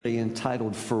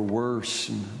entitled For Worse.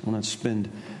 And I want to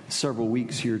spend several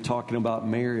weeks here talking about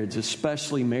marriage,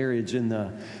 especially marriage in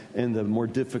the more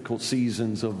difficult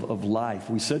seasons of life.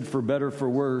 We said for better, for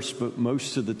worse, but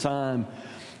most of the time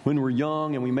when we're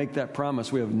young and we make that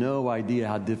promise, we have no idea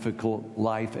how difficult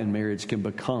life and marriage can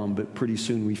become, but pretty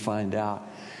soon we find out.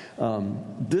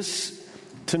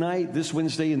 Tonight, this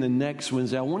Wednesday, and the next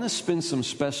Wednesday, I want to spend some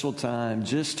special time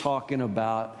just talking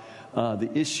about the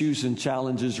issues and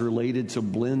challenges related to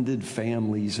blended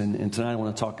families. And tonight I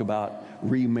want to talk about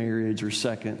remarriage or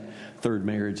second, third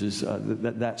marriages,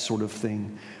 that sort of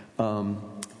thing.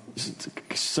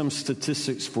 Some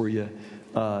statistics for you.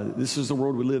 This is the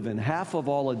world we live in. Half of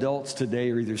all adults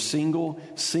today are either single,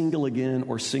 single again,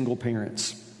 or single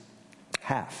parents.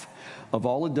 Half of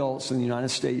all adults in the United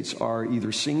States are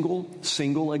either single,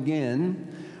 single again,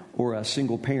 or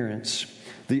single parents.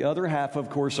 The other half, of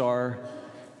course, are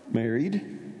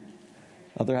married.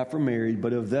 Other half are married,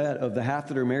 but of the half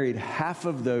that are married, half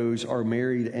of those are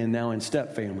married and now in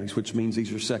step families, which means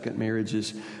these are second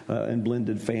marriages and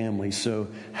blended families. So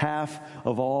half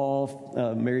of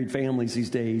all married families these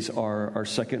days are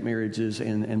second marriages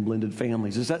and blended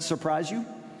families. Does that surprise you?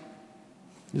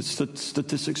 Does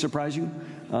statistics surprise you?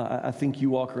 I think you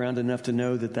walk around enough to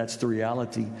know that that's the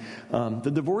reality. The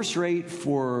divorce rate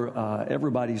for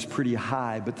everybody is pretty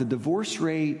high, but the divorce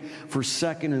rate for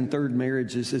second and third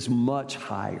marriages is much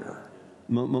higher.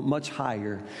 Much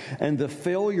higher. And the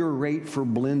failure rate for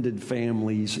blended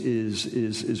families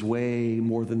is way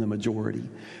more than the majority.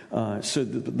 So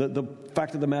the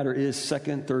fact of the matter is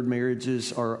second, third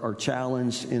marriages are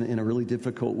challenged in a really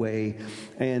difficult way.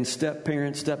 And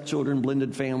step-parents, stepchildren,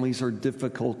 blended families are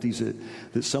difficulties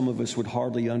that some of us would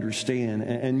hardly understand.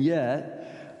 And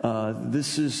yet,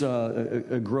 this is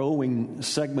a growing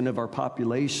segment of our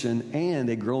population and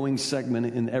a growing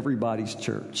segment in everybody's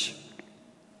church.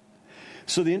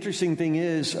 So the interesting thing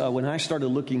is, when I started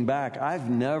looking back, I've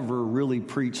never really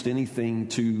preached anything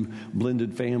to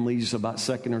blended families about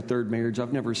second or third marriage.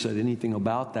 I've never said anything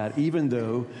about that, even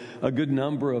though a good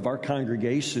number of our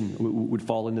congregation would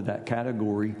fall into that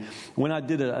category. When I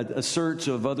did a search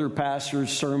of other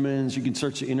pastors' sermons, you can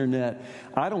search the internet,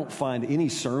 I don't find any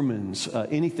sermons,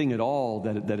 anything at all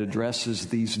that addresses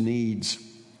these needs.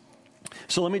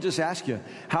 So let me just ask you,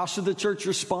 how should the church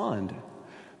respond?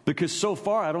 Because so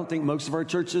far, I don't think most of our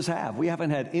churches have. We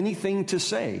haven't had anything to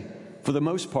say, for the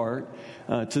most part,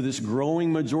 to this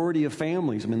growing majority of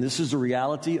families. I mean, this is the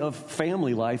reality of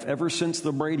family life ever since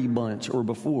the Brady Bunch or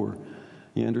before.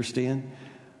 You understand?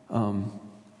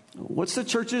 What's the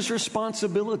church's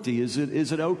responsibility? Is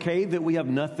it okay that we have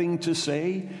nothing to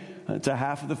say to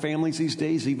half of the families these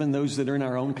days, even those that are in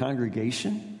our own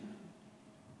congregation?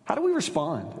 How do we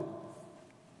respond?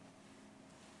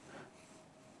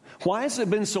 Why has it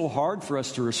been so hard for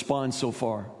us to respond so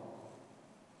far?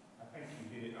 I think you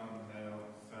hit it on the nail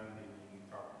Sunday when you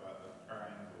talked about the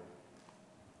triangle.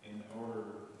 In order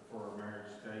for a marriage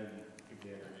to stay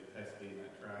together, it has to be in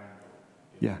that triangle.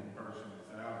 If the person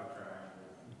is out of the triangle,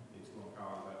 it's going to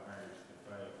cause that marriage to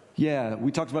fail. Yeah,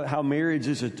 we talked about how marriage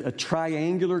is a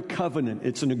triangular covenant.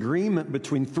 It's an agreement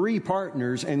between three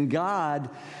partners, and God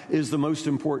is the most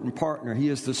important partner. He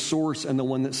is the source and the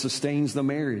one that sustains the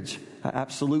marriage.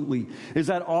 Absolutely. Is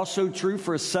that also true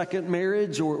for a second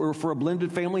marriage or for a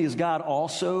blended family? Is God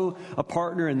also a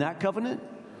partner in that covenant?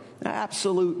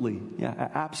 Absolutely. Yeah,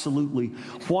 absolutely.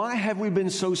 Why have we been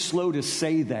so slow to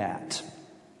say that?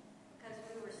 Because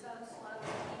we were so slow to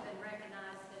even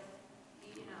recognize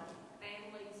that,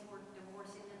 families were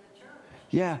divorcing in the church.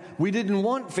 Yeah, we didn't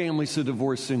want families to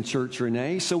divorce in church,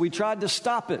 Renee, so we tried to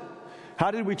stop it. How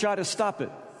did we try to stop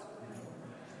it?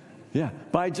 Yeah,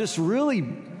 by just really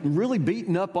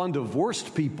beating up on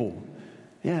divorced people.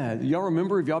 Yeah, y'all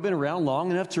remember, have y'all been around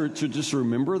long enough to just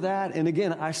remember that? And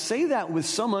again, I say that with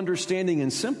some understanding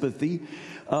and sympathy.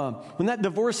 When that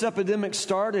divorce epidemic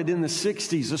started in the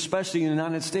 60s, especially in the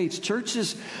United States,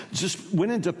 churches just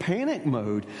went into panic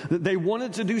mode. They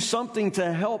wanted to do something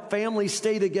to help families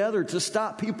stay together, to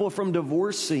stop people from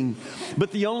divorcing.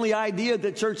 But the only idea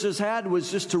that churches had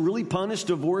was just to really punish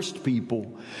divorced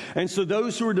people. And so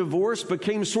those who were divorced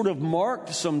became sort of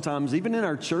marked sometimes, even in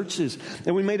our churches.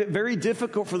 And we made it very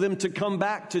difficult for them to come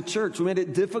back to church. We made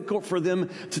it difficult for them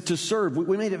to serve.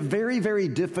 We made it very, very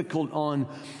difficult on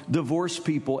divorced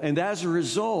people. And as a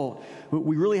result,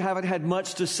 we really haven't had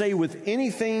much to say with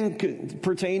anything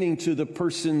pertaining to the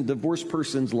divorced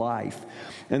person's life.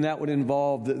 And that would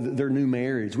involve their new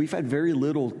marriage. We've had very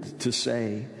little to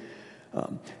say.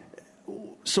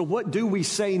 So what do we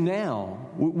say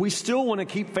now? We still want to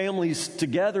keep families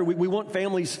together. We want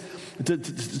families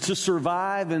to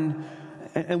survive.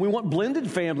 And we want blended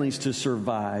families to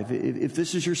survive. If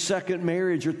this is your second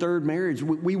marriage or third marriage,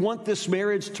 we want this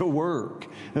marriage to work.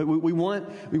 We want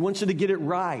you to get it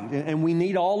right. And we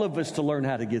need all of us to learn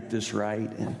how to get this right.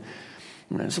 And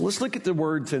so let's look at the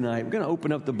word tonight. We're going to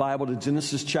open up the Bible to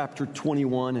Genesis chapter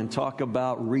 21 and talk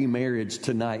about remarriage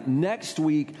tonight. Next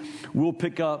week, we'll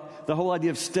pick up the whole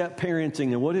idea of step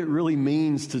parenting and what it really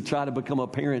means to try to become a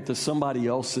parent to somebody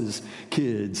else's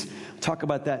kids. Talk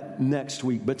about that next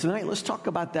week. But tonight, let's talk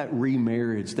about that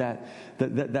remarriage,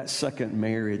 that second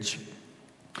marriage.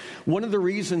 One of the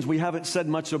reasons we haven't said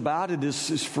much about it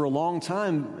is for a long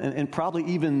time, and probably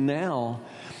even now,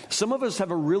 some of us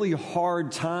have a really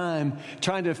hard time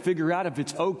trying to figure out if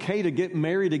it's okay to get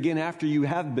married again after you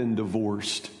have been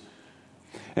divorced.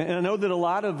 And I know that a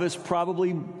lot of us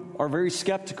probably are very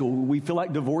skeptical. We feel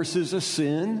like divorce is a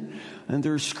sin. And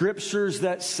there are scriptures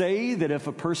that say that if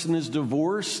a person is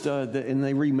divorced and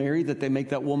they remarry, that they make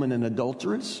that woman an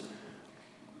adulteress.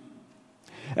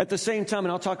 At the same time,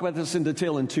 and I'll talk about this in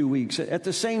detail in 2 weeks, at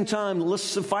the same time, let's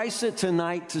suffice it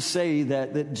tonight to say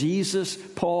that Jesus,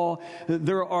 Paul,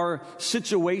 there are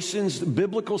situations,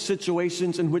 biblical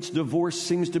situations in which divorce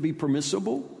seems to be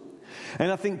permissible. And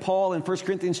I think Paul in 1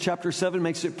 Corinthians chapter 7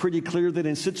 makes it pretty clear that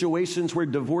in situations where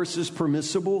divorce is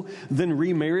permissible, then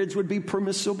remarriage would be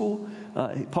permissible.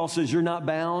 Paul says you're not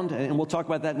bound, and we'll talk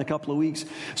about that in a couple of weeks.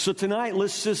 So tonight,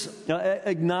 let's just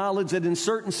acknowledge that in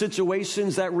certain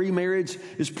situations that remarriage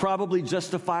is probably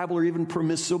justifiable or even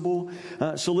permissible.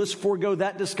 So let's forego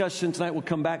that discussion tonight. We'll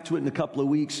come back to it in a couple of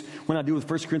weeks when I do with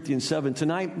 1 Corinthians 7.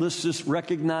 Tonight, let's just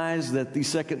recognize that these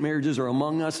second marriages are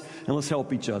among us, and let's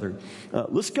help each other.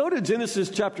 Let's go to Genesis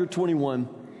chapter 21,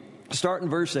 start in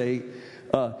verse 8.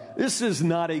 This is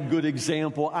not a good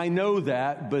example. I know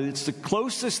that, but it's the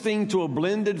closest thing to a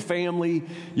blended family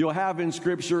you'll have in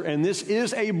Scripture, and this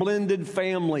is a blended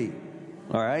family.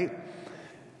 All right?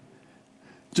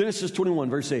 Genesis 21,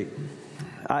 verse 8.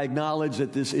 I acknowledge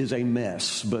that this is a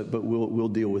mess, but we'll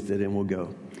deal with it and we'll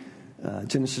go.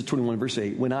 Genesis 21, verse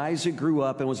 8. When Isaac grew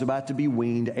up and was about to be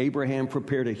weaned, Abraham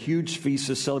prepared a huge feast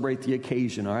to celebrate the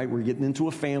occasion. All right, we're getting into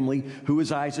a family. Who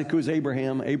is Isaac? Who is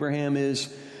Abraham? Abraham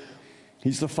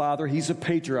he's the father. He's a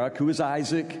patriarch. Who is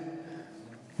Isaac?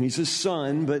 He's his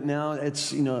son, but now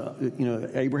it's,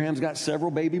 Abraham's got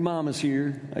several baby mamas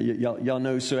here. Y'all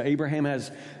know. So Abraham has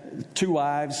 2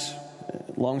 wives.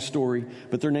 Long story,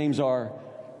 but their names are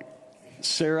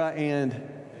Sarah and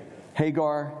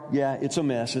Hagar. Yeah, it's a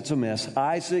mess. It's a mess.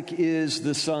 Isaac is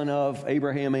the son of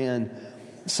Abraham and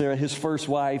Sarah, his first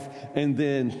wife. And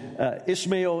then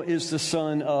Ishmael is the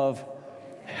son of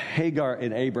Hagar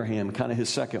and Abraham, kind of his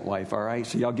second wife. All right,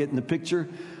 so y'all getting the picture?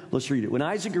 Let's read it. When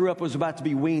Isaac grew up and was about to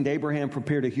be weaned, Abraham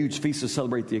prepared a huge feast to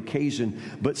celebrate the occasion.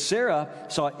 But Sarah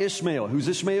saw Ishmael. Who's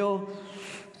Ishmael?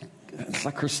 It's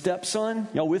like her stepson.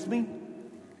 Y'all with me?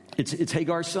 It's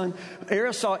Hagar's son.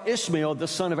 Sarah saw Ishmael, the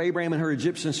son of Abraham, and her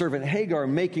Egyptian servant Hagar,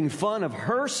 making fun of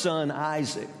her son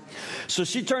Isaac. So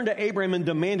she turned to Abraham and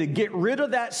demanded, get rid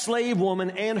of that slave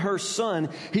woman and her son.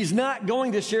 He's not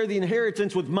going to share the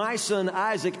inheritance with my son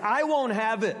Isaac. I won't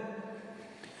have it.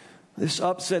 This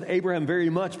upset Abraham very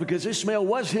much because Ishmael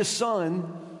was his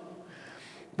son.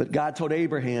 But God told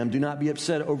Abraham, do not be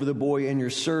upset over the boy and your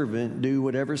servant. Do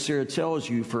whatever Sarah tells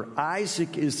you, for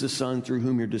Isaac is the son through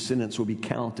whom your descendants will be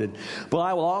counted. But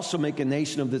I will also make a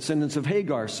nation of the descendants of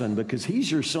Hagar's son, because he's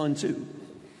your son too.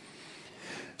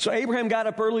 So Abraham got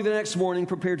up early the next morning,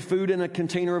 prepared food in a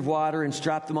container of water, and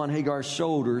strapped them on Hagar's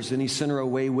shoulders. And he sent her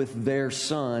away with their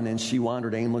son, and she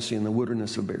wandered aimlessly in the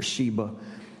wilderness of Beersheba.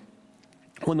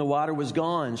 When the water was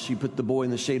gone, she put the boy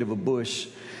in the shade of a bush.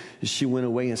 She went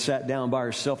away and sat down by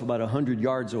herself about 100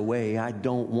 yards away. I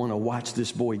don't want to watch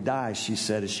this boy die, she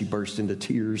said as she burst into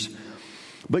tears.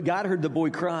 But God heard the boy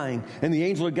crying, and the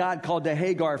angel of God called to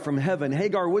Hagar from heaven,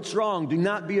 Hagar, what's wrong? Do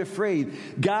not be afraid.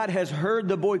 God has heard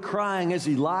the boy crying as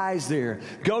he lies there.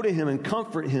 Go to him and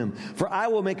comfort him, for I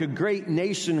will make a great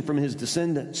nation from his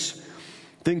descendants.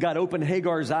 Then God opened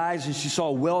Hagar's eyes, and she saw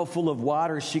a well full of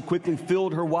water. She quickly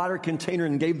filled her water container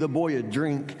and gave the boy a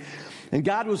drink. And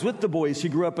God was with the boy as he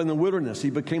grew up in the wilderness.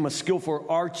 He became a skillful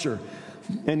archer,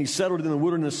 and he settled in the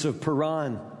wilderness of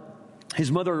Paran.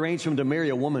 His mother arranged for him to marry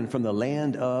a woman from the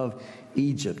land of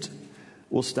Egypt.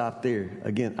 We'll stop there.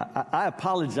 Again, I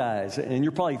apologize, and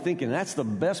you're probably thinking, that's the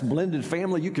best blended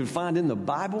family you can find in the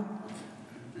Bible?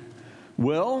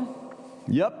 Well,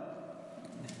 yep.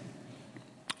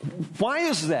 Why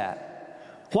is that?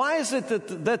 Why is it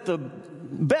that the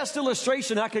best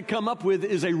illustration I could come up with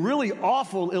is a really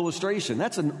awful illustration?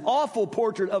 That's an awful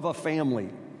portrait of a family.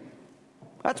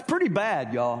 That's pretty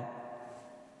bad, y'all.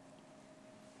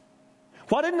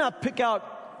 Why didn't I pick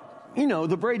out You know,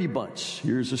 the Brady Bunch.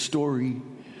 Here's a story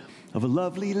of a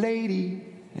lovely lady.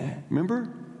 Yeah,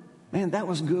 remember? Man, that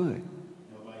was good.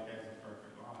 Nobody has a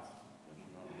perfect life.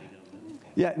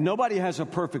 Yeah, nobody has a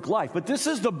perfect life. But this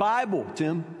is the Bible,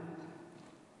 Tim.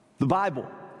 The Bible.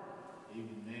 Even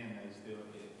then, they still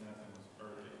get nothing was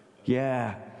perfect.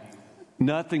 Yeah.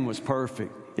 Nothing was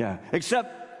perfect. Yeah.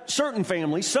 Except certain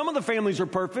families. Some of the families are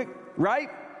perfect, right?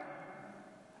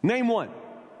 Name one.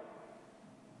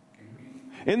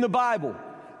 In the Bible.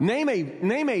 Name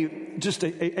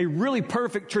a really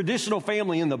perfect traditional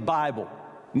family in the Bible.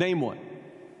 Name one.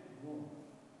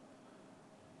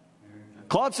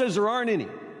 Claude says there aren't any.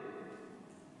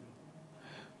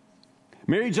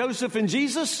 Mary, Joseph, and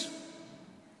Jesus?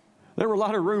 There were a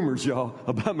lot of rumors, y'all,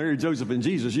 about Mary, Joseph, and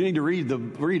Jesus. You need to read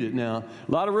it now.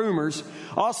 A lot of rumors.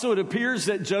 Also, it appears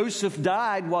that Joseph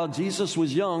died while Jesus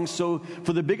was young. So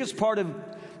for the biggest part of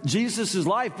Jesus'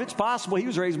 life, it's possible he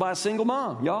was raised by a single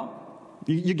mom, y'all.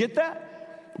 You get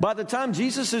that? By the time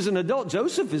Jesus is an adult,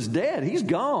 Joseph is dead. He's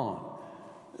gone.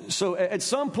 So at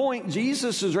some point,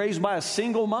 Jesus is raised by a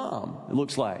single mom, it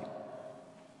looks like.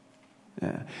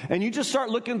 Yeah. And you just start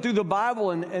looking through the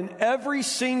Bible, and every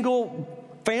single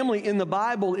family in the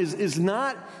Bible is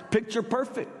not picture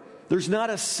perfect. There's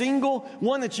not a single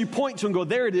one that you point to and go,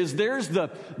 there it is. There's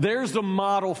the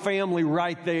model family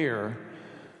right there.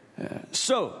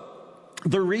 So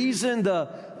the reason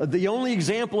the only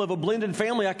example of a blended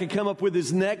family I could come up with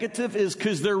is negative is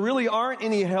because there really aren't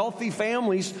any healthy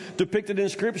families depicted in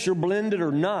Scripture, blended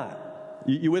or not.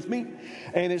 You with me?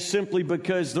 And it's simply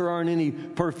because there aren't any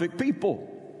perfect people.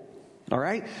 All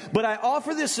right? But I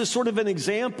offer this as sort of an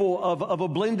example of a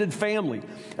blended family.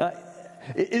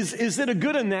 Is it a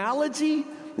good analogy?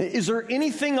 Is there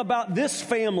anything about this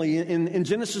family in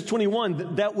Genesis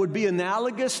 21 that would be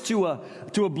analogous to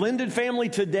a blended family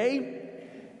today?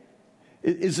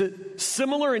 Is it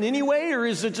similar in any way, or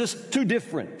is it just too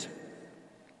different?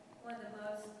 One of the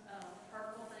most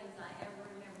hurtful things I ever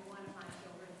remember one of my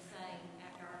children saying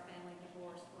after our family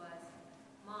divorced was,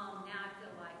 "Mom, now I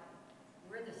feel like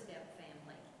we're the step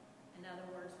family." In other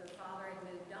words, their father had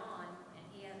moved on and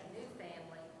he had a new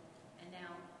family, and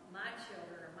now my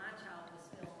children or my child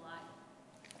was feeling like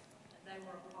they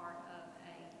were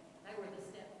they were the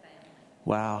step family.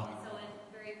 Wow. And so it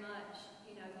very much,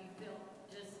 you feel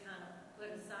just kind of put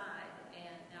aside,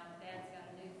 and now Dad's got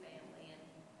a new family, and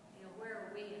where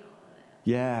are we in all of that?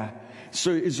 Yeah.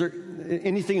 So is there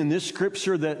anything in this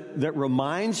scripture that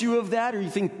reminds you of that, or you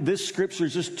think this scripture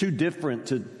is just too different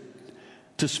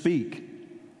to speak?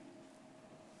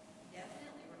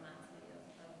 Definitely reminds me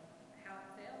of how it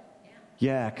felt,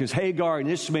 yeah. Yeah, because Hagar and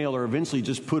Ishmael are eventually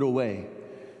just put away.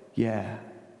 Yeah.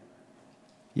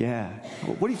 Yeah.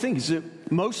 What do you think? Is it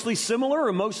mostly similar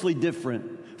or mostly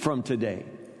different from today?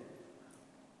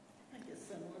 I think it's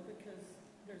similar because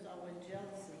there's always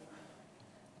jealousy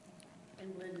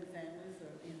in blended families,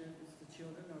 or either it's the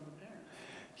children or the parents.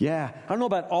 Yeah. I don't know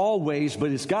about always,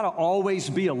 but it's got to always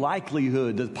be a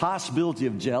likelihood, the possibility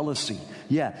of jealousy.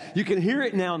 Yeah. You can hear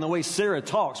it now in the way Sarah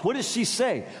talks. What does she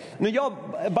say? Now,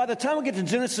 y'all, by the time we get to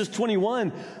Genesis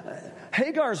 21,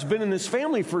 Hagar's been in this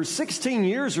family for 16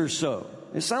 years or so.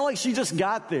 It's not like she just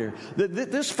got there.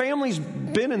 This family's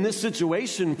been in this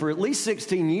situation for at least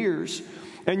 16 years.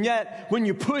 And yet, when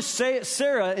you push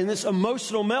Sarah in this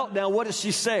emotional meltdown, what does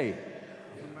she say?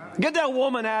 Get that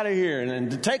woman out of here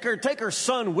and take her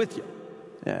son with you.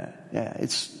 Yeah.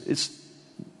 It's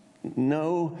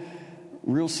no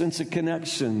real sense of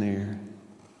connection there.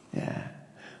 Yeah.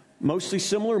 Mostly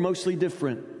similar, mostly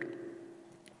different.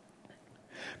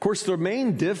 Of course, the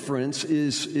main difference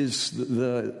is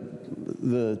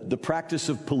the practice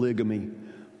of polygamy.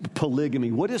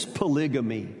 Polygamy. What is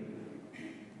polygamy?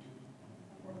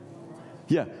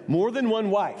 Yeah, more than one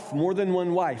wife. More than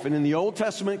one wife. And in the Old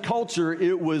Testament culture,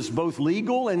 it was both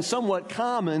legal and somewhat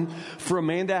common for a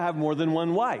man to have more than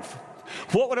one wife.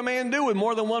 What would a man do with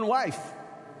more than one wife?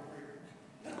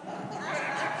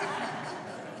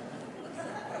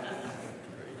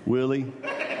 Willie?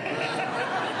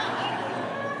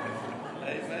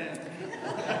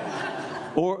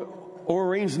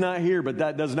 Oreen's not here, but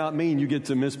that does not mean you get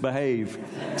to misbehave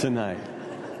tonight.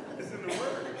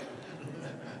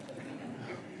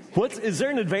 Is there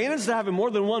an advantage to having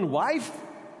more than one wife?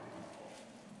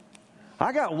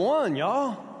 I got one,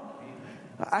 y'all.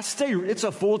 It's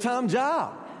a full-time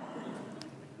job.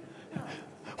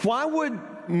 Why would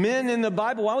men in the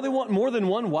Bible, why would they want more than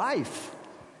one wife?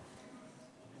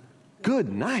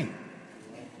 Good night.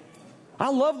 I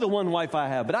love the one wife I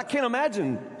have, but I can't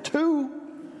imagine 2,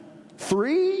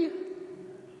 3.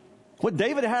 What,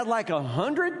 David had like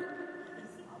 100?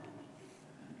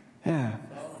 Yeah.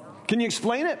 Can you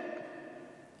explain it?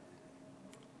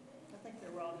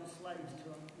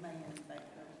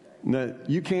 No,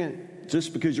 you can't,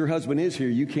 just because your husband is here,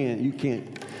 you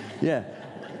can't. Yeah.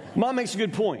 Mom makes a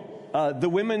good point. The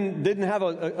women didn't have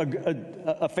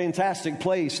a fantastic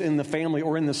place in the family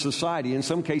or in the society. In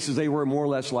some cases, they were more or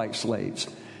less like slaves.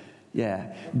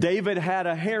 Yeah. David had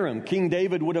a harem. King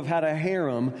David would have had a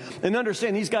harem. And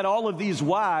understand, he's got all of these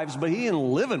wives, but he ain't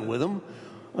living with them.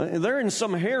 They're in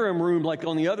some harem room like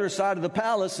on the other side of the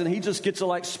palace, and he just gets to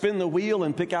like spin the wheel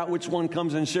and pick out which one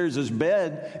comes and shares his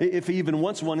bed, if he even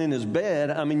wants one in his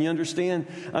bed. I mean, you understand?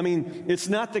 I mean, it's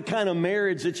not the kind of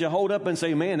marriage that you hold up and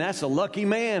say, man, that's a lucky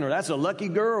man or that's a lucky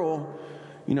girl.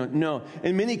 You know, no.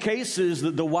 In many cases,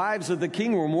 the wives of the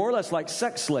king were more or less like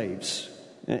sex slaves.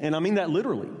 And I mean that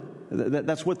literally.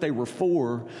 That's what they were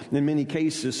for in many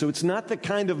cases. So it's not the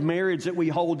kind of marriage that we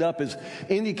hold up as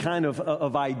any kind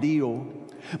of ideal.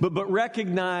 But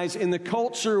recognize in the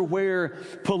culture where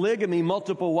polygamy,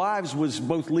 multiple wives, was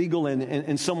both legal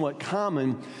and somewhat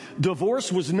common, divorce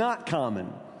was not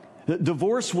common.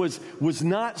 Divorce was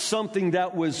not something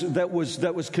that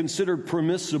was considered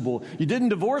permissible. You didn't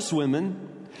divorce women.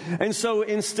 And so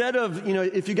instead of,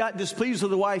 if you got displeased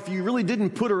with the wife, you really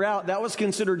didn't put her out. That was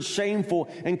considered shameful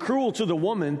and cruel to the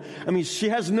woman. I mean, she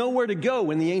has nowhere to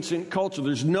go in the ancient culture.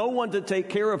 There's no one to take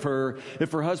care of her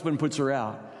if her husband puts her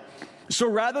out. So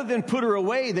rather than put her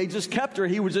away, they just kept her.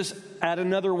 He would just add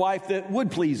another wife that would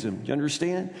please him. You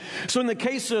understand? So in the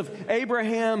case of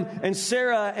Abraham and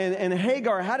Sarah and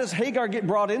Hagar, how does Hagar get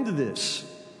brought into this?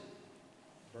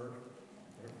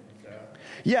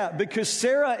 Yeah, because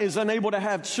Sarah is unable to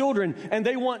have children, and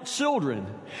they want children.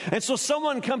 And so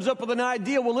someone comes up with an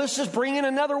idea, well, let's just bring in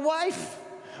another wife,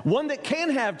 one that can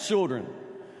have children.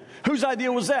 Whose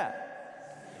idea was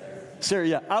that? Sarah,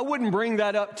 yeah. I wouldn't bring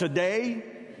that up today,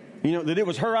 that it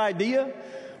was her idea,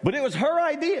 but it was her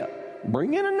idea.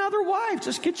 Bring in another wife.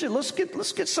 Just let's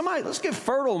get somebody, let's get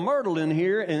Fertile Myrtle in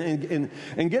here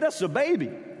and get us a baby.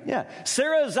 Yeah.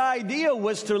 Sarah's idea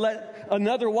was to let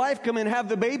another wife come and have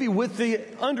the baby with the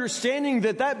understanding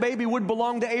that baby would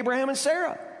belong to Abraham and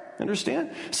Sarah.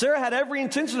 Understand? Sarah had every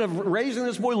intention of raising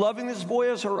this boy, loving this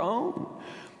boy as her own.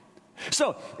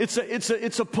 So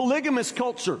it's a polygamous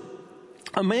culture.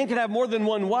 A man can have more than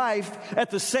one wife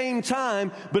at the same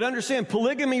time, but understand,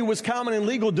 polygamy was common and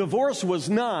legal, divorce was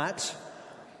not.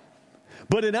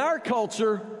 But in our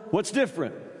culture, what's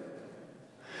different?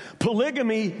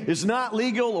 Polygamy is not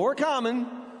legal or common,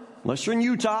 unless you're in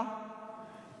Utah,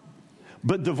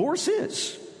 but divorce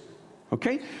is.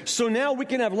 Okay? So now we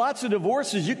can have lots of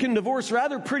divorces. You can divorce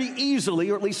rather pretty easily,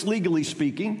 or at least legally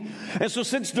speaking. And so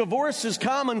since divorce is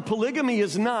common, polygamy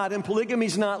is not, and polygamy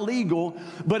is not legal.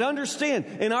 But understand,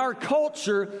 in our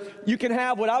culture, you can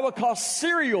have what I would call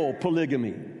serial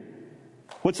polygamy.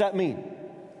 What's that mean?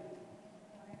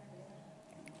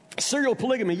 Serial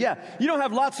polygamy, yeah. You don't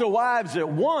have lots of wives at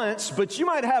once, but you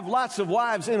might have lots of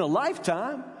wives in a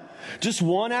lifetime. Just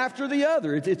one after the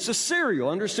other. It's a serial,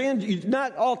 understand?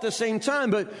 Not all at the same time,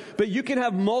 but you can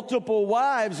have multiple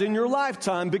wives in your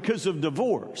lifetime because of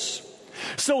divorce.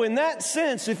 So in that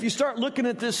sense, if you start looking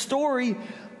at this story,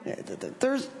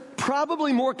 there's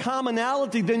probably more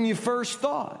commonality than you first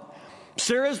thought.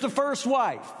 Sarah's the first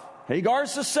wife.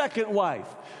 Hagar's the second wife.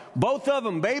 Both of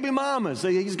them, baby mamas.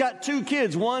 He's got 2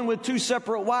 kids, one with 2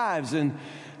 separate wives, and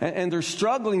they're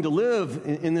struggling to live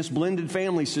in this blended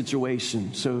family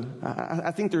situation. So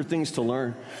I think there are things to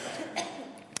learn.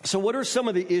 So what are some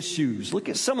of the issues? Look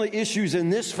at some of the issues in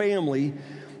this family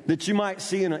that you might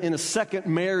see in a second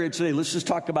marriage today. Let's just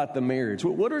talk about the marriage.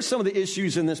 What are some of the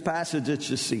issues in this passage that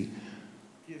you see?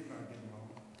 Kids not getting along.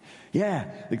 Yeah,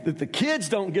 the kids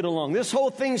don't get along. This whole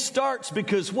thing starts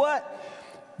because what?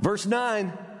 Verse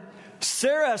 9,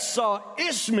 Sarah saw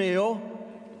Ishmael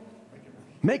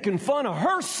making fun of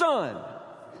her son.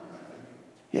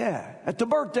 Yeah, at the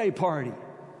birthday party.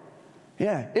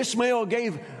 Yeah, Ishmael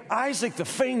gave Isaac the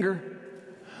finger,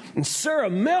 and Sarah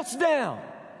melts down.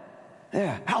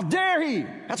 Yeah, how dare he?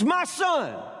 That's my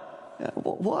son. Yeah,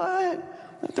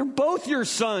 what? They're both your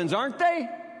sons, aren't they?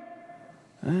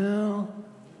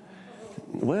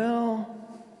 Well,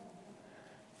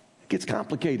 it gets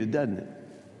complicated, doesn't it?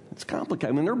 It's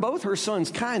complicated. I mean, they're both her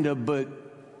sons, kind of, but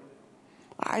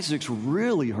Isaac's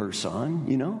really her son,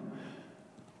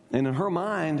 And in her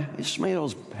mind,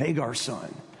 Ishmael's Hagar's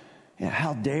son. Yeah,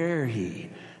 how dare he?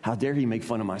 How dare he make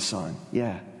fun of my son?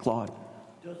 Yeah, Claude.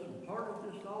 Doesn't part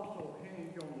of this also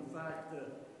hinge on the fact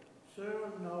that Sarah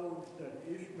knows that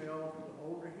Ishmael, the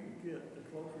older he gets, the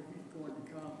closer he's going to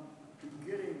come to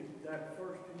getting that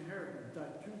first inheritance,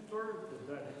 that 2/3 of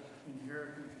that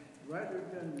inheritance, rather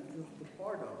than just a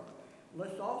part of it.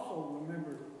 Let's also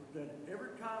remember that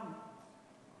every time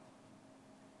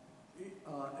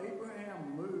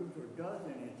Abraham moves or does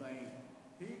anything, everything,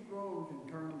 he grows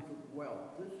in terms of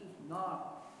wealth. This is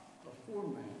not a poor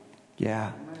man.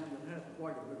 Yeah. A man that has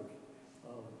quite a bit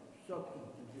of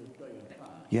substance in his day and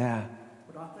time. Yeah.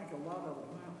 But I think a lot of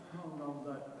them hung on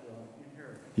that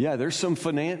inheritance. Yeah, there's some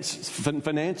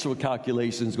financial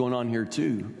calculations going on here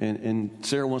too. And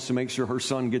Sarah wants to make sure her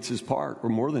son gets his part or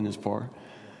more than his part.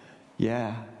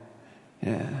 Yeah.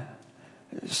 Yeah.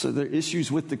 So there are issues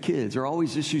with the kids. There are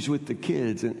always issues with the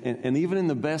kids. And even in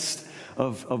the best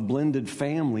of blended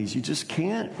families, you just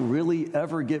can't really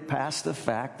ever get past the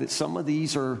fact that some of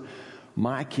these are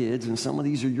my kids and some of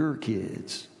these are your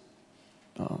kids.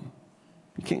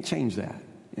 You can't change that.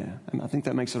 Yeah, and I think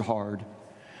that makes it hard.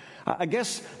 I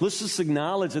guess let's just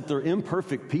acknowledge that they're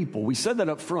imperfect people. We said that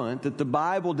up front, that the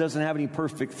Bible doesn't have any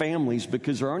perfect families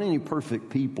because there aren't any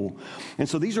perfect people. And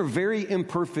so these are very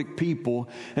imperfect people.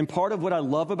 And part of what I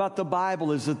love about the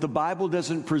Bible is that the Bible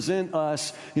doesn't present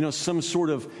us, some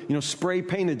sort of, spray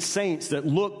painted saints that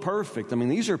look perfect. I mean,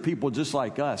 these are people just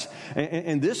like us.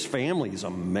 And this family is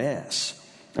a mess.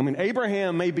 I mean,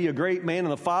 Abraham may be a great man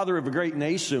and the father of a great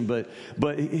nation, but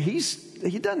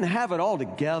he doesn't have it all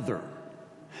together.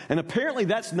 And apparently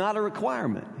that's not a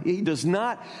requirement. He does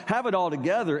not have it all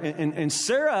together. And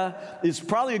Sarah is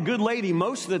probably a good lady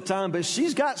most of the time, but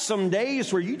she's got some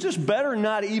days where you just better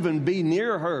not even be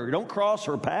near her. Don't cross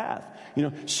her path.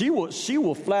 She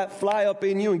will fly up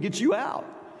in you and get you out.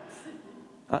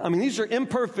 I mean, these are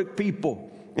imperfect people.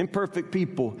 Imperfect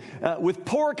people with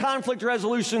poor conflict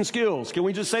resolution skills. Can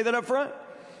we just say that up front?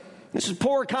 This is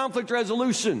poor conflict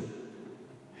resolution.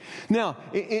 Now,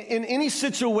 in any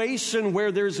situation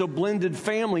where there's a blended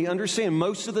family, understand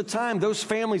most of the time those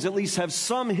families at least have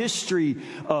some history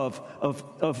of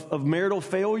marital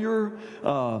failure,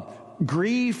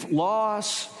 grief,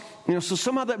 loss. So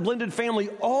somehow that blended family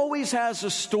always has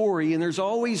a story, and there's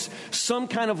always some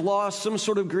kind of loss, some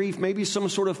sort of grief, maybe some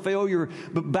sort of failure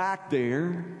back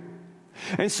there.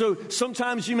 And so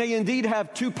sometimes you may indeed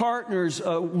have two partners,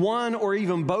 one or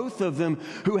even both of them,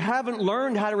 who haven't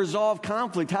learned how to resolve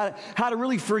conflict, how to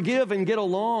really forgive and get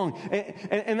along.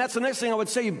 And that's the next thing I would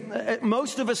say.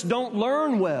 Most of us don't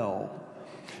learn well.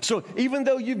 So even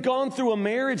though you've gone through a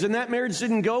marriage and that marriage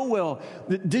didn't go well,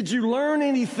 did you learn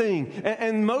anything?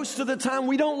 And most of the time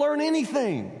we don't learn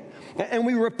anything. And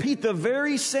we repeat the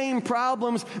very same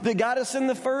problems that got us in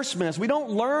the first mess. We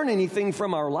don't learn anything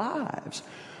from our lives.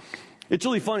 It's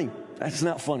really funny. That's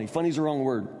not funny. Funny's the wrong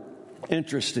word.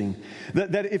 Interesting.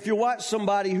 That if you watch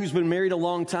somebody who's been married a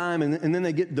long time and then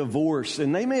they get divorced,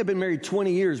 and they may have been married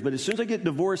 20 years, but as soon as they get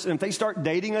divorced and if they start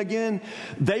dating again,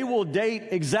 they will date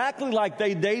exactly like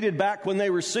they dated back when they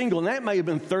were single. And that may have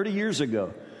been 30 years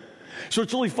ago. So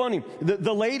it's really funny.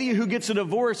 The lady who gets a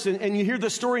divorce and you hear the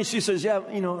story and she says, yeah,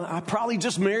 I probably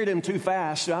just married him too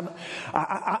fast.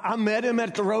 I met him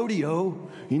at the rodeo,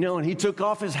 and he took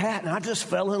off his hat and I just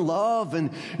fell in love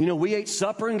and, we ate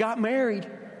supper and got married.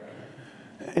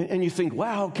 And you think,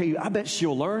 wow, okay, I bet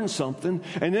she'll learn something.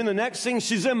 And then the next thing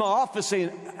she's in my office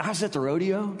saying, I was at the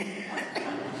rodeo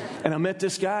and I met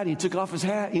this guy and he took off his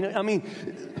hat.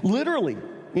 Literally.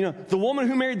 The woman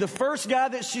who married the first guy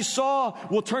that she saw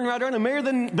will turn right around and marry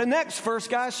the next first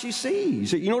guy she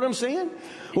sees. You know what I'm saying?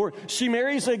 Or she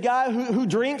marries a guy who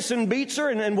drinks and beats her,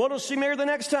 and what does she marry the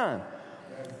next time?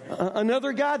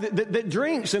 Another guy that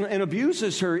drinks and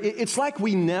abuses her. It's like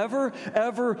we never,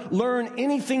 ever learn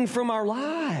anything from our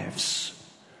lives.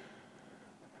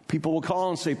 People will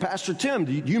call and say, Pastor Tim,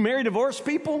 do you marry divorced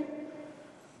people?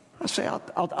 I say,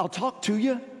 I'll talk to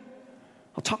you.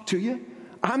 I'll talk to you.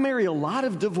 I marry a lot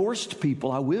of divorced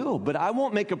people, I will, but I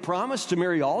won't make a promise to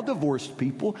marry all divorced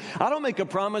people. I don't make a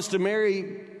promise to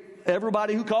marry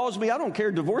everybody who calls me. I don't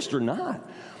care divorced or not.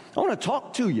 I want to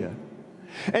talk to you.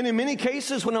 And in many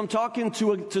cases, when I'm talking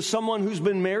to someone who's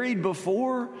been married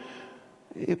before,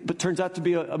 it turns out to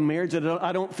be a marriage that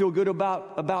I don't feel good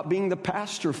about being the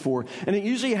pastor for. And it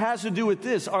usually has to do with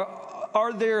this.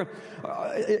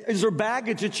 Is there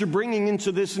baggage that you're bringing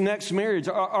into this next marriage?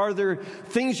 Are there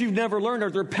things you've never learned? Are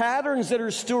there patterns that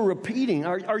are still repeating?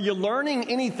 Are you learning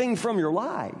anything from your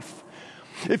life?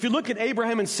 If you look at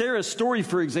Abraham and Sarah's story,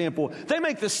 for example, they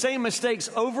make the same mistakes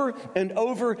over and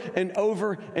over and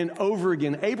over and over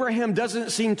again. Abraham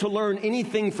doesn't seem to learn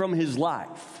anything from his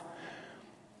life.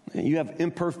 You have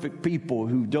imperfect people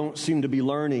who don't seem to be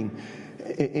learning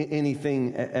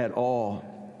anything at all.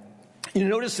 You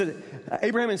notice that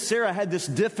Abraham and Sarah had this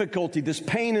difficulty, this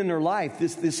pain in their life,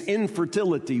 this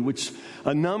infertility, which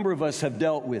a number of us have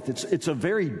dealt with. It's a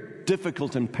very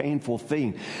difficult and painful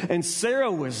thing. And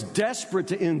Sarah was desperate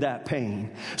to end that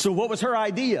pain. So what was her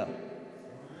idea?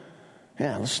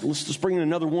 Yeah, let's just bring in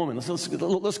another woman.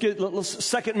 Let's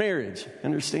second marriage.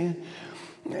 Understand?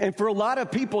 And for a lot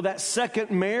of people, that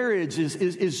second marriage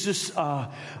is just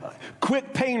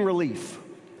quick pain relief.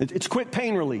 It's quick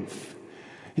pain relief.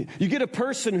 You get a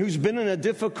person who's been in a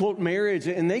difficult marriage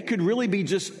and they could really be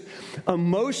just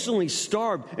emotionally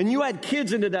starved. And you add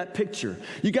kids into that picture.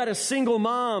 You got a single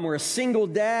mom or a single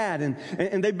dad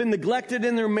and they've been neglected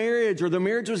in their marriage, or the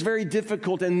marriage was very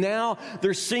difficult and now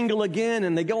they're single again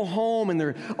and they go home and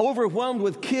they're overwhelmed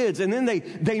with kids, and then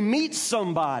they meet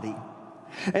somebody.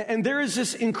 And there is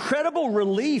this incredible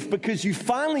relief because you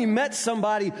finally met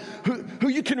somebody who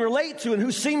you can relate to and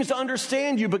who seems to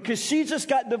understand you, because she just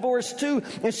got divorced too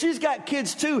and she's got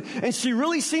kids too, and she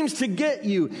really seems to get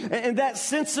you. And that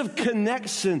sense of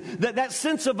connection, that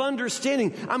sense of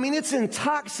understanding, I mean, it's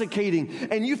intoxicating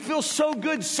and you feel so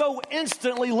good so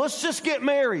instantly. Let's just get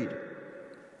married.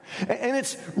 And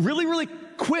it's really, really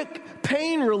quick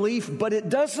pain relief, but it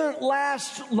doesn't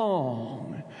last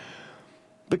long.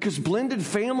 Because blended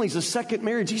families, a second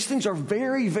marriage, these things are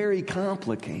very, very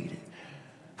complicated.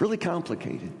 Really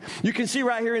complicated. You can see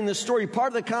right here in this story, part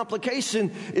of the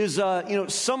complication is,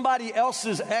 somebody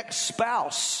else's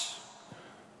ex-spouse.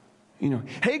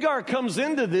 Hagar comes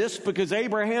into this because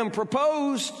Abraham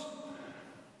proposed.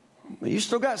 But you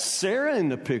still got Sarah in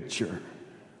the picture.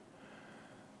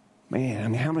 Man, I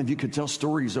mean, how many of you could tell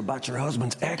stories about your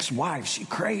husband's ex-wife? She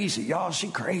crazy, y'all, she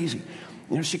crazy.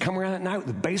 She come around at night with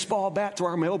a baseball bat to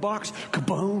our mailbox,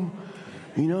 kaboom.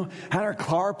 Had her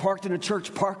car parked in a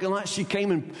church parking lot. She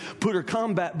came and put her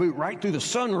combat boot right through the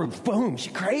sunroof. Boom, she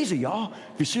crazy, y'all.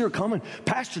 If you see her coming,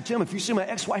 Pastor Tim, if you see my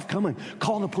ex-wife coming,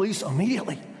 call the police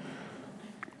immediately.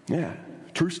 Yeah,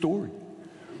 true story.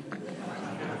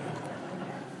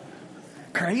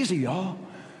 Crazy, y'all.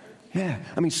 Yeah,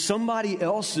 I mean, somebody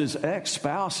else's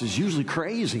ex-spouse is usually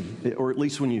crazy, or at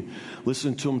least when you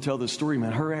listen to them tell the story,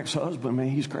 man, her ex-husband, man,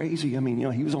 he's crazy. I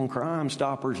mean, he was on Crime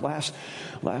Stoppers last,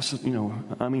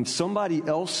 I mean, somebody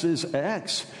else's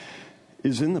ex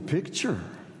is in the picture.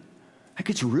 That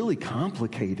gets really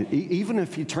complicated. Even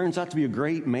if he turns out to be a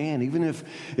great man, even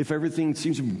if everything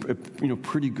seems to be,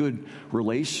 pretty good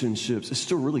relationships, it's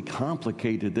still really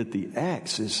complicated that the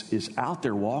ex is out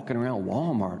there walking around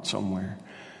Walmart somewhere.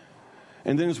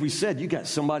 And then, as we said, you got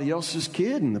somebody else's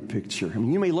kid in the picture. I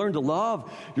mean, you may learn to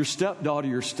love your stepdaughter,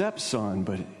 your stepson,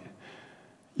 but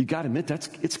you got to admit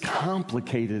it's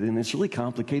complicated, and it's really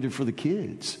complicated for the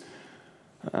kids.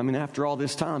 I mean, after all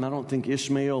this time, I don't think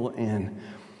Ishmael and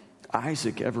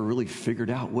Isaac ever really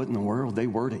figured out what in the world they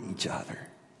were to each other.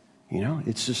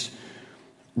 It's just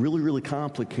really, really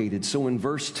complicated. So in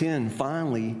verse 10,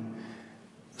 finally,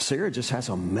 Sarah just has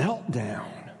a meltdown.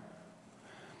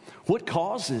 What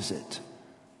causes it?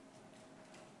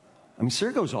 I mean,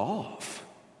 Sarah goes off.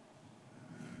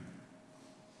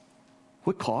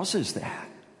 What causes that?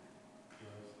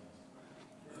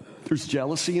 There's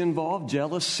jealousy involved.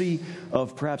 Jealousy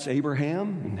of perhaps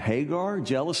Abraham and Hagar.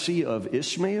 Jealousy of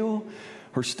Ishmael,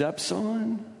 her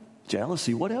stepson.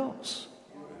 Jealousy. What else?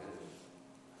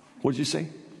 What did you say?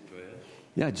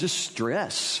 Yeah, just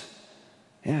stress.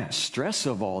 Yeah, stress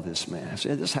of all this mess.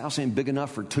 Yeah, this house ain't big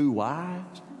enough for 2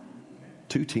 wives,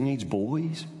 2 teenage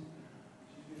boys.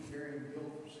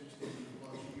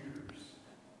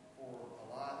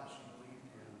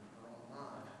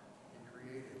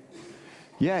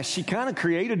 Yeah, she kind of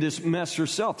created this mess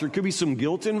herself. There could be some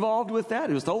guilt involved with that.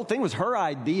 The whole thing was her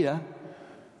idea.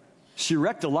 She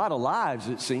wrecked a lot of lives,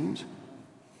 it seems.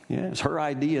 Yeah, it's her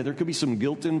idea. There could be some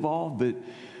guilt involved, but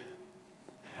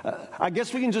I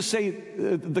guess we can just say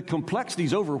the complexity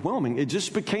is overwhelming. It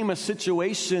just became a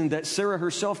situation that Sarah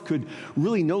herself could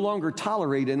really no longer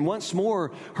tolerate. And once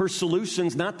more, her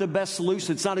solution's not the best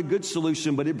solution. It's not a good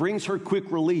solution, but it brings her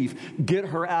quick relief. Get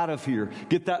her out of here.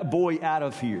 Get that boy out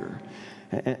of here.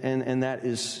 And that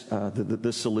is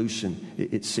the solution,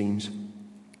 it seems.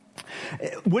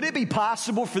 Would it be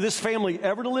possible for this family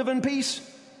ever to live in peace?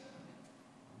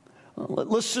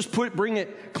 Let's just bring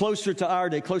it closer to our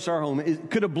day, closer to our home.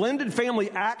 Could a blended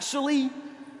family actually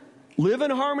live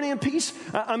in harmony and peace?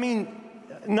 I mean,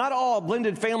 not all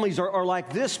blended families are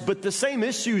like this, but the same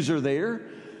issues are there.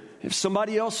 You have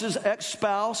somebody else's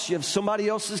ex-spouse. You have somebody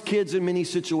else's kids in many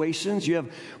situations. You have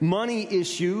money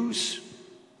issues.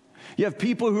 You have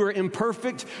people who are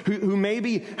imperfect, who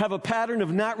maybe have a pattern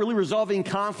of not really resolving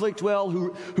conflict well,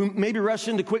 who maybe rush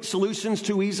into quick solutions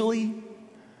too easily.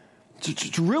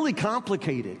 It's really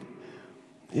complicated.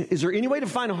 Is there any way to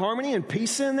find harmony and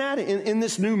peace in that, in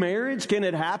this new marriage? Can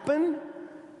it happen?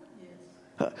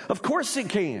 Yes. Of course it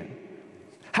can.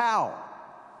 How?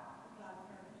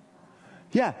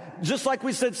 Yeah, just like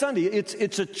we said Sunday,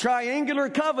 it's a triangular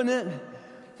covenant,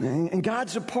 and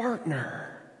God's a partner.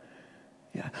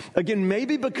 Yeah. Again,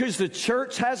 maybe because the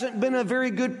church hasn't been a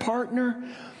very good partner,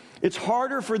 it's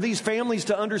harder for these families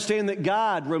to understand that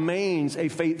God remains a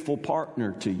faithful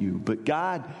partner to you. But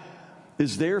God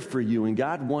is there for you, and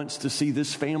God wants to see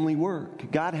this family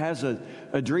work. God has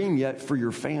a dream yet for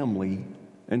your family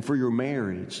and for your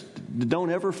marriage. Don't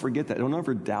ever forget that. Don't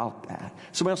ever doubt that.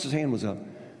 Somebody else's hand was up.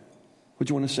 What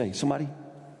do you want to say? Somebody?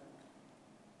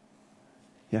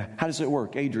 Yeah. How does it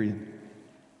work? Adrian.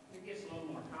 It gets a little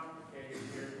more complicated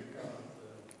here because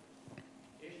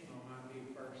Ishmael might be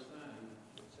the first son,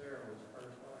 but Sarah was the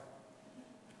first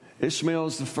wife. Ishmael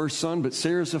is the first son, but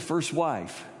Sarah's the first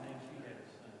wife. And then she had a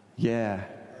son. Yeah.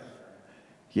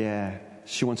 Yeah.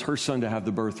 She wants her son to have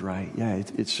the birthright. Yeah,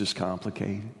 it's just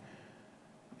complicated.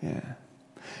 Yeah.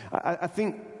 I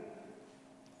think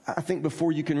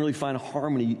before you can really find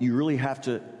harmony, you really have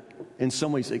to, in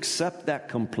some ways, accept that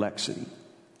complexity.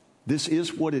 This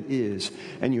is what it is,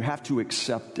 and you have to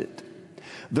accept it.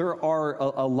 There are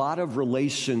a lot of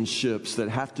relationships that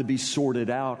have to be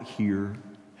sorted out here.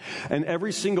 And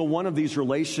every single one of these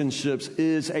relationships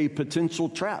is a potential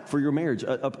trap for your marriage,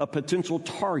 a potential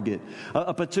target,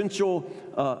 a potential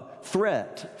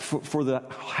threat for the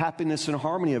happiness and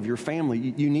harmony of your family.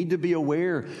 You need to be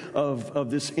aware of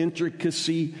this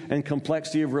intricacy and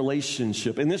complexity of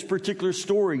relationship. In this particular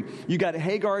story, you got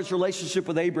Hagar's relationship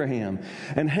with Abraham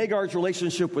and Hagar's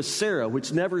relationship with Sarah,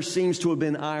 which never seems to have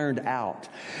been ironed out,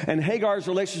 and Hagar's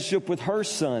relationship with her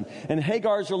son, and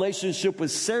Hagar's relationship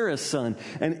with Sarah's son,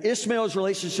 and Ishmael's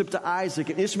relationship to Isaac,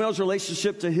 and Ishmael's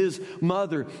relationship to his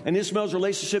mother, and Ishmael's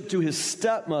relationship to his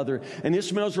stepmother, and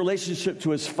Ishmael's relationship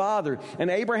to his father,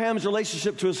 and Abraham's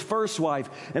relationship to his first wife,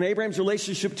 and Abraham's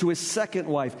relationship to his second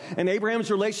wife, and Abraham's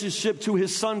relationship to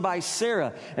his son by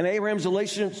Sarah, and Abraham's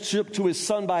relationship to his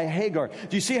son by Hagar.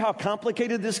 Do you see how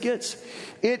complicated this gets?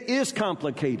 It is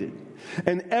complicated.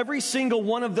 And every single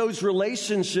one of those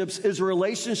relationships is a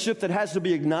relationship that has to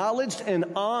be acknowledged and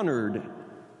honored.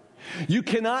 You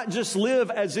cannot just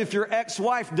live as if your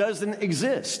ex-wife doesn't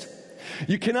exist.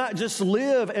 You cannot just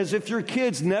live as if your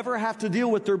kids never have to deal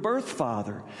with their birth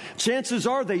father. Chances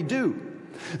are they do.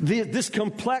 This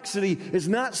complexity is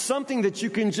not something that you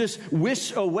can just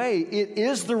wish away. It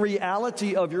is the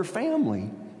reality of your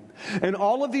family. And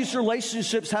all of these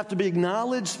relationships have to be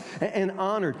acknowledged and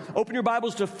honored. Open your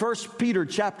Bibles to 1 Peter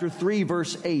chapter 3,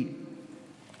 verse 8.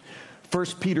 1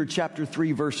 Peter chapter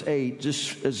 3, verse 8,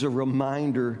 just as a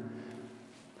reminder.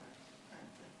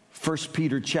 1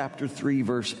 Peter chapter 3,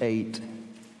 verse 8.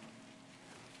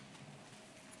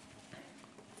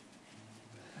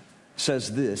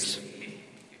 Says this.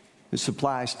 This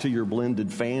applies to your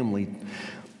blended family.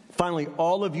 Finally,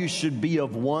 all of you should be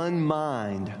of one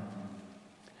mind.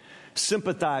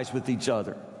 Sympathize with each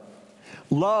other.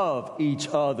 Love each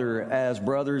other as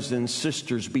brothers and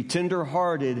sisters. Be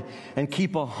tender-hearted and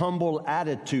keep a humble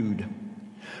attitude.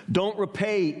 Don't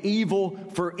repay evil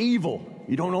for evil.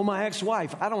 You don't know my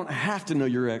ex-wife. I don't have to know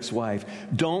your ex-wife.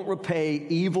 Don't repay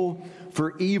evil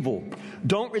for evil.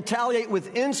 Don't retaliate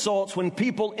with insults when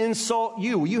people insult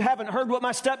you. You haven't heard what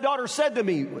my stepdaughter said to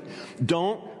me.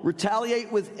 Don't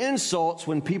retaliate with insults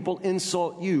when people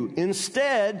insult you.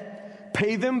 Instead,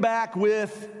 pay them back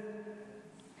with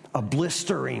a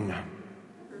blistering,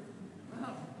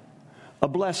 a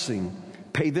blessing.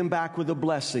 Pay them back with a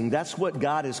blessing. That's what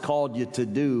God has called you to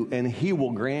do, and He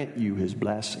will grant you His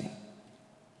blessing.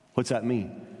 What's that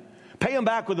mean? Pay them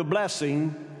back with a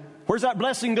blessing. Where's that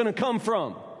blessing going to come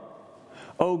from?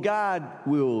 Oh, God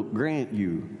will grant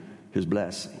you His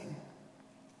blessing.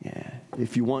 Yeah.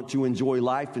 If you want to enjoy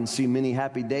life and see many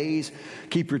happy days,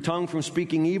 keep your tongue from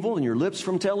speaking evil and your lips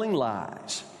from telling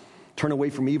lies. Turn away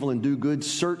from evil and do good.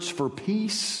 Search for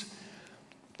peace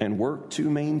and work to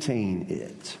maintain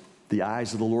it. The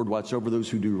eyes of the Lord watch over those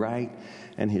who do right,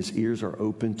 and His ears are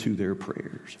open to their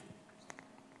prayers.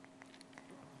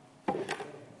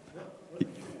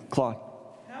 Claude.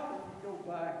 How do we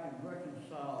go back and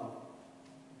reconcile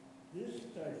this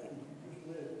text that you just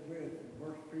read in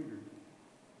 1 Peter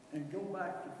and go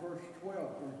back to verse 12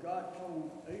 where God told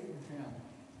Abraham,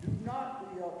 do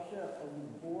not be upset over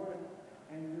the boy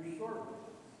and your servant.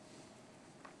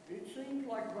 It seems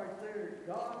like right there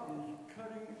God is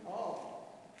cutting them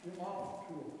off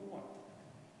to a point.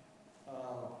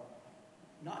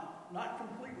 Not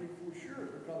completely for sure,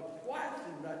 because twice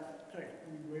in that text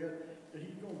we read that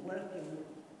He's going to bless them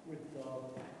with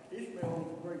Ishmael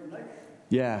as a great nation.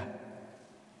 Yeah.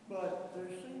 But there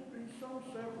seems to be some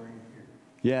severing here.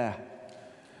 Yeah.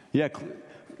 Yeah.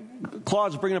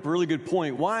 Claude's bringing up a really good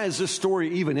point. Why is this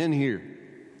story even in here?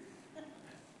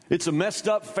 It's a messed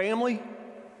up family.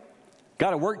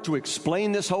 Got to work to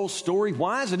explain this whole story.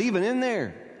 Why is it even in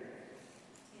there?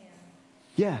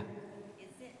 Yeah.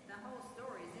 The whole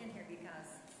story is in here because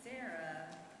Sarah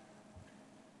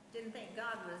didn't think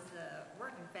God was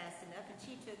working fast enough, and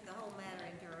she took the whole matter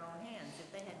into her own hands.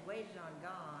 If they had waited on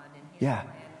God and His Yeah.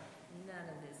 plan, none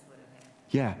of this would have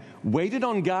happened. Yeah. Waited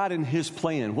on God and His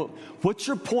plan. What's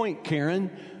your point,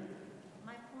 Karen?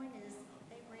 My point is,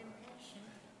 they were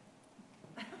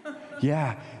impatient.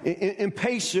 Yeah.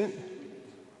 Impatient.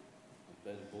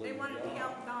 They wanted to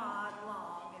help God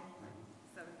along, and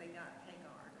so they got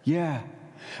Hagar. Yeah.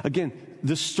 Again,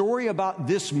 the story about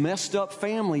this messed up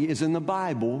family is in the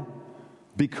Bible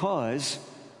because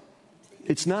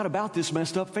it's not about this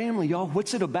messed up family, y'all.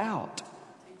 What's it about?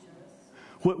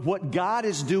 What God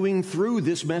is doing through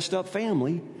this messed up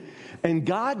family. And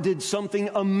God did something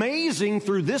amazing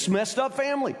through this messed up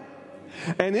family.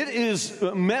 And it is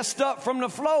messed up from the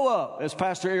flow up, as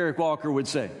Pastor Eric Walker would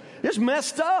say. It's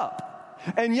messed up.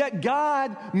 And yet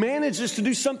God manages to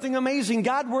do something amazing.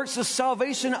 God works the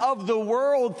salvation of the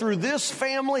world through this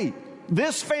family.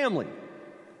 This family.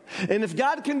 And if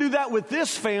God can do that with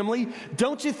this family,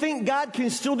 don't you think God can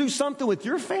still do something with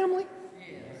your family?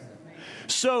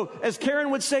 So, as Karen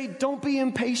would say, don't be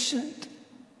impatient.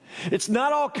 It's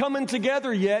not all coming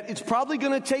together yet. It's probably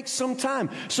going to take some time.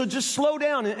 So just slow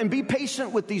down and be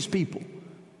patient with these people.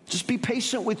 Just be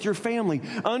patient with your family,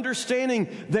 understanding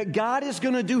that God is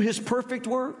going to do His perfect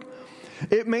work.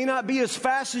 It may not be as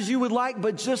fast as you would like,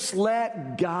 but just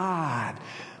let God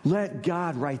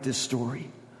write this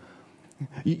story.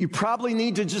 You probably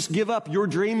need to just give up your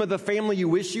dream of the family you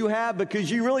wish you had, because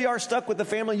you really are stuck with the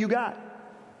family you got.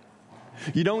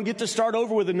 You don't get to start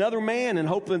over with another man and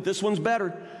hope that this one's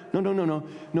better.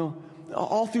 No.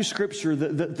 All through Scripture,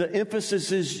 the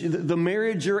emphasis is the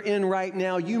marriage you're in right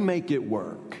now, you make it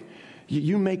work.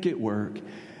 You make it work.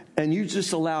 And you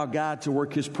just allow God to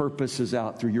work His purposes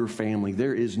out through your family.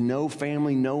 There is no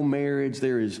family, no marriage.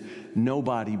 There is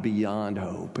nobody beyond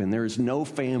hope. And there is no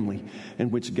family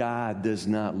in which God does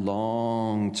not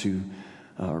long to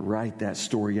write that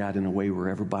story out in a way where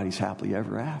everybody's happily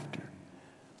ever after.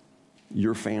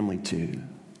 Your family too.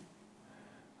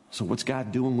 So what's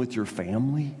God doing with your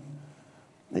family?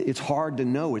 It's hard to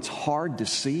know. It's hard to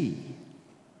see.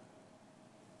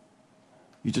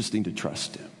 You just need to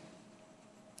trust Him.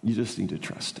 You just need to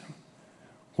trust Him.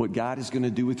 What God is going to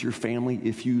do with your family,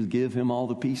 if you give Him all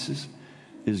the pieces,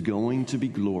 is going to be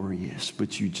glorious.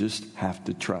 But you just have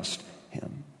to trust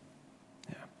Him.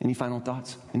 Yeah. Any final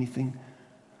thoughts? Anything?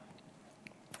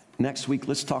 Next week,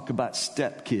 let's talk about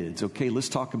stepkids. Okay, let's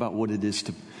talk about what it is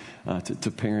to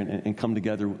parent and come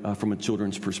together from a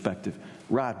children's perspective.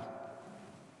 Rod.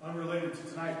 Unrelated to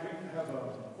tonight, we have a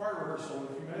choir rehearsal in a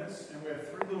few minutes, and we have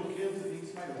 3 little kids that need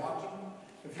somebody to watch them.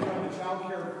 If you're on the child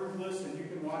care approved list and you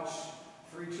can watch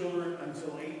 3 children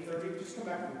until 8:30, just come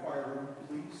back to the choir room,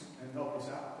 please, and help us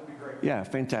out. That'd be great. Yeah,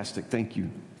 fantastic. Thank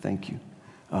you.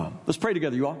 Let's pray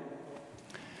together, you all.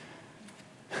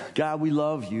 God, we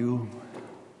love You.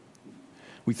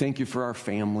 We thank You for our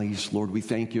families, Lord. We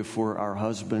thank You for our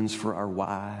husbands, for our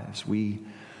wives. We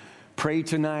pray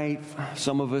tonight,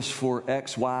 some of us, for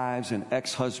ex-wives and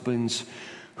ex-husbands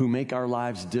who make our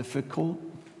lives difficult,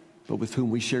 but with whom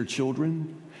we share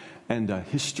children and a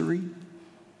history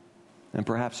and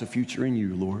perhaps a future in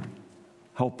You, Lord.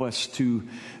 Help us to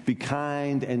be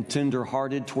kind and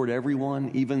tender-hearted toward everyone,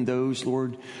 even those,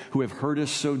 Lord, who have hurt us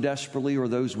so desperately or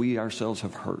those we ourselves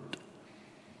have hurt.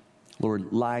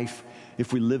 Lord, life,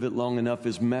 if we live it long enough,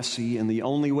 is messy, and the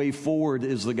only way forward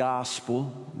is the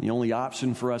gospel. The only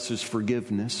option for us is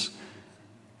forgiveness.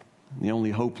 The only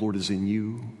hope, Lord, is in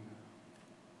You.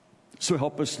 So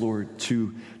help us, Lord,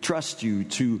 to trust You,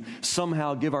 to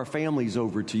somehow give our families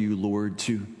over to You, Lord,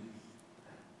 to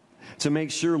make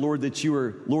sure, Lord, that You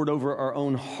are Lord over our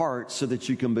own hearts so that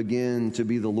You can begin to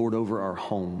be the Lord over our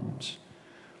homes.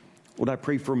 Lord, I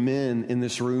pray for men in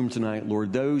this room tonight,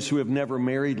 Lord. Those who have never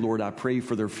married, Lord, I pray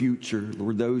for their future.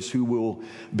 Lord, those who will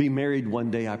be married one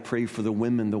day, I pray for the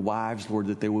women, the wives, Lord,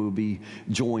 that they will be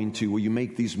joined to. Will You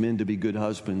make these men to be good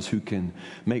husbands who can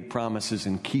make promises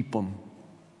and keep them,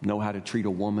 know how to treat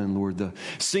a woman, Lord. The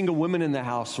single women in the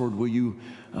house, Lord, will You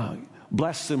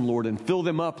bless them, Lord, and fill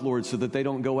them up, Lord, so that they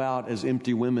don't go out as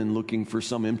empty women looking for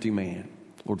some empty man.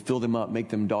 Lord, fill them up, make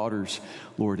them daughters,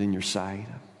 Lord, in Your sight.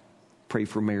 Pray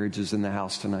for marriages in the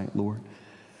house tonight, Lord.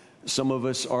 Some of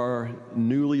us are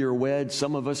newly wed,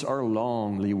 some of us are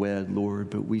longly wed, Lord,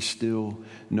 but we still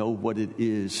know what it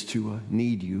is to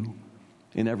need You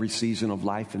in every season of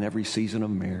life, in every season of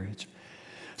marriage.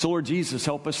 So, Lord Jesus,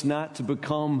 help us not to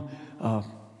become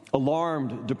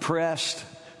alarmed, depressed,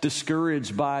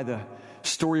 discouraged by the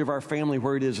story of our family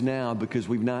where it is now, because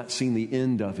we've not seen the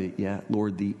end of it yet.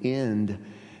 Lord, the end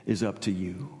is up to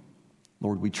You.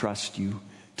 Lord, we trust you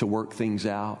to work things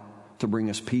out, to bring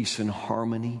us peace and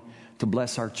harmony, to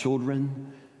bless our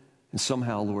children. And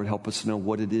somehow, Lord, help us know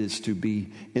what it is to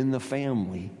be in the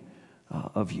family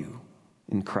of you.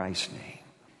 In Christ's name.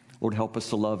 Lord, help us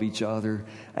to love each other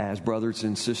as brothers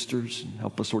and sisters. And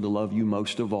help us, Lord, to love you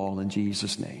most of all. In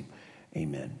Jesus' name,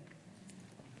 amen.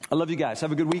 I love you guys.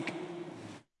 Have a good week.